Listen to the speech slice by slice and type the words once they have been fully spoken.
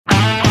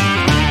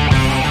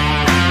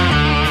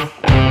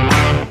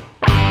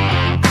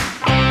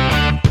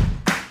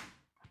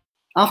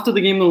After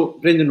the game, though,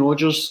 Brendan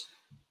Rodgers,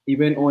 he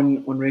went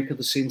on record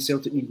as saying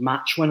Celtic need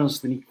match winners,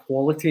 they need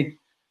quality.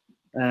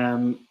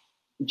 Do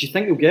you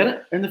think they'll get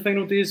it in the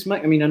final days,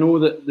 Mick? I mean, I know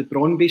that the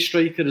Brøndby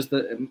striker is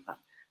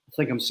I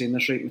think I'm saying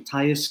this right,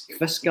 Matthias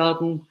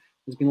Kvistgaarden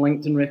has been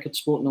linked in Record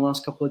Sport in the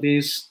last couple of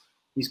days.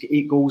 He's got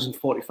 8 goals and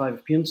 45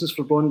 appearances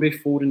for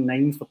Brøndby, 4 and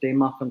 9 for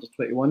Denmark under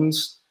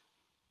 21s.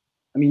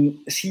 I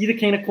mean, is he the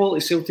kind of quality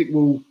Celtic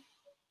will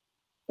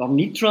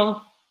need, rather?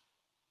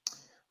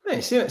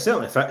 It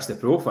certainly fits the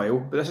profile,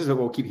 but this is what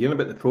we'll keep hearing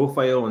about, the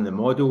profile and the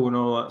model and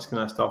all that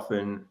kind of stuff.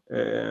 And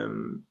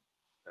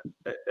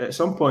at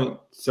some point,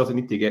 Celtic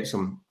need to get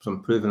some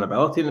proven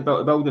ability in the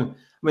building. I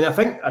mean, I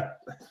think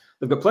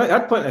they've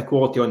had plenty of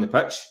quality on the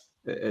pitch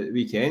at the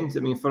weekend. I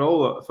mean, for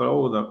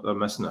all they're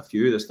missing a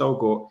few. They've still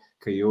got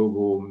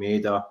Kyogo,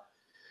 Maeda,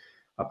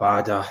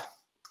 Abada,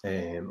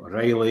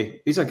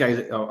 O'Reilly. These are guys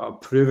that are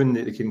proven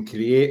that they can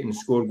create and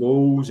score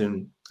goals,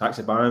 and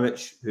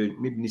Haksabanovic, who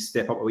maybe needs to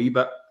step up a wee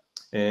bit.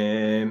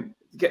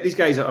 Get these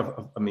guys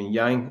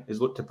Yang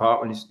has looked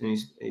apart in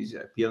his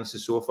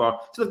appearances so far.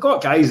 So they've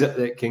got guys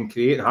that can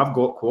create and have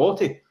got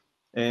quality.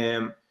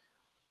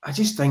 I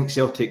just think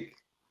Celtic,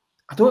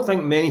 I don't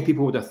think many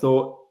people would have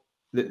thought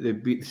that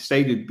the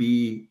side would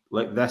be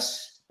like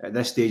this at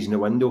this stage in the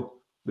window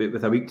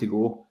with a week to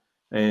go.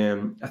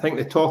 I think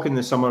the talk in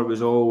the summer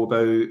was all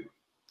about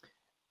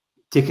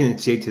taking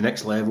the side to the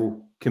next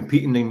level,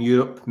 competing in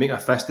Europe, making a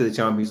fist of the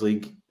Champions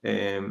League,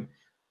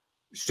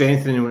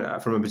 strengthening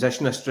from a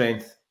position of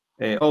strength,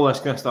 all this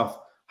kind of stuff.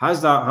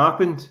 Has that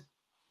happened?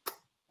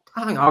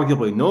 I think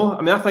arguably no.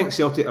 I mean, I think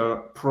Celtic are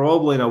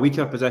probably in a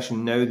weaker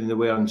position now than they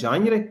were in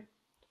January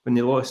when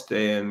they lost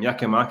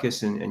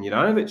Giakoumakis and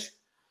Juranovic.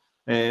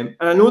 And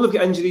I know they've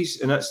got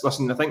injuries, and I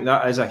think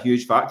that is a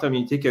huge factor. I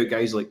mean, you take out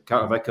guys like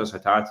Carter Vickers,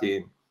 Hatate,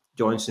 and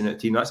Johnson at the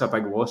team, that's a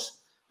big loss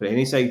for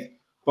any side.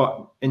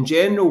 But in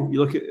general, you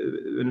look at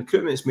the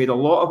recruitment's made a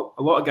lot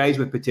of guys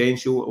with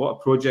potential, a lot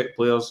of project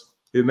players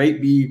who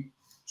might be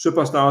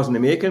superstars in the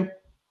making,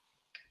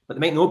 but they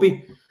might not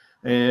be.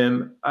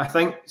 I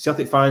think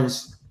Celtic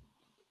fans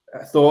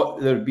thought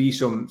there'd be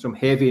some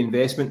heavy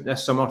investment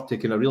this summer to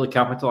kind of really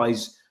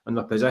capitalise on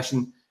their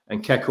position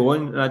and kick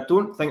on, and I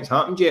don't think it's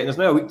happened yet. And there's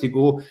now a week to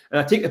go, and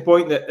I take the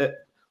point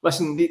that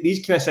listen,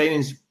 these kind of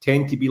signings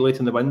tend to be late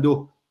in the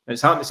window, and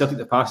it's happened to Celtic in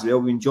the past as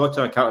well. When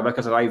Jota and Carter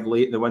Vickers arrived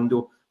late in the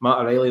window, Matt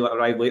O'Reilly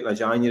arrived late in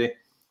January.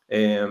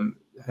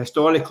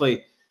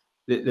 Historically,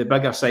 the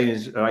bigger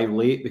signings arrive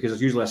late because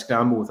there's usually a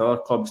scramble with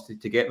other clubs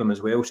to get them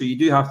as well. So you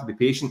do have to be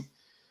patient.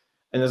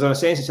 And there's a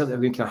sense that Celtic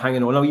have been kind of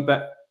hanging on a wee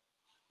bit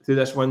through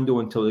this window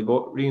until they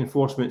got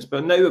reinforcements.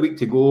 But now a week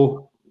to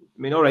go.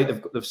 I mean, all right,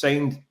 they've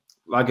signed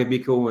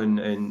Lagabiko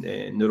and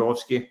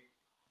Nurovsky,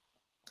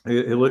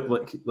 who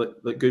look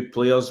like good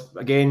players.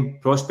 Again,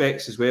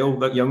 prospects as well,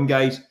 like young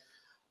guys.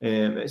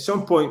 At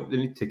some point, they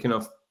need to kind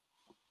of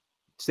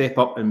step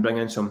up and bring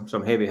in some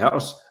heavy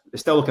hitters. They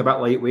still look a bit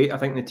lightweight, I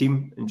think, the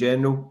team in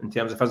general, in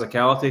terms of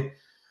physicality,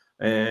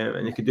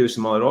 and they could do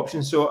some other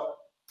options. So,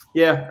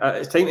 yeah,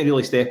 it's time to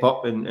really step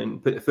up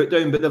and put the foot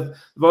down. But they've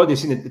already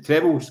seen it. The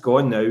treble's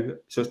gone now,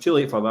 so it's too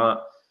late for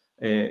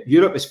that.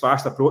 Europe is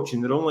fast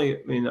approaching. They're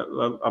only,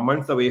 a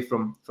month away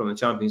from the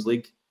Champions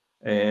League.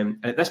 And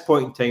at this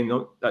point in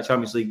time, that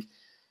Champions League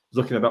is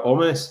looking a bit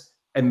ominous.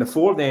 And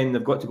before then,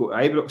 they've got to go to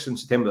Ibrox on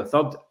September the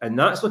 3rd. And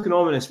that's looking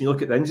ominous when you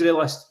look at the injury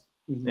list.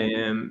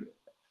 Mm-hmm.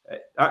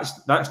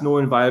 That's no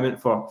environment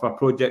for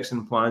projects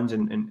and plans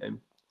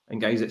and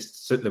guys that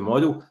suit the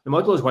model. The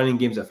model is winning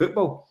games of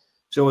football.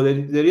 So they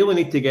really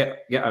need to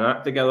get an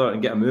act together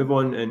and get a move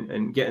on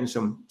and get in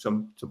some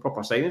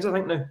proper signings, I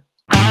think, now.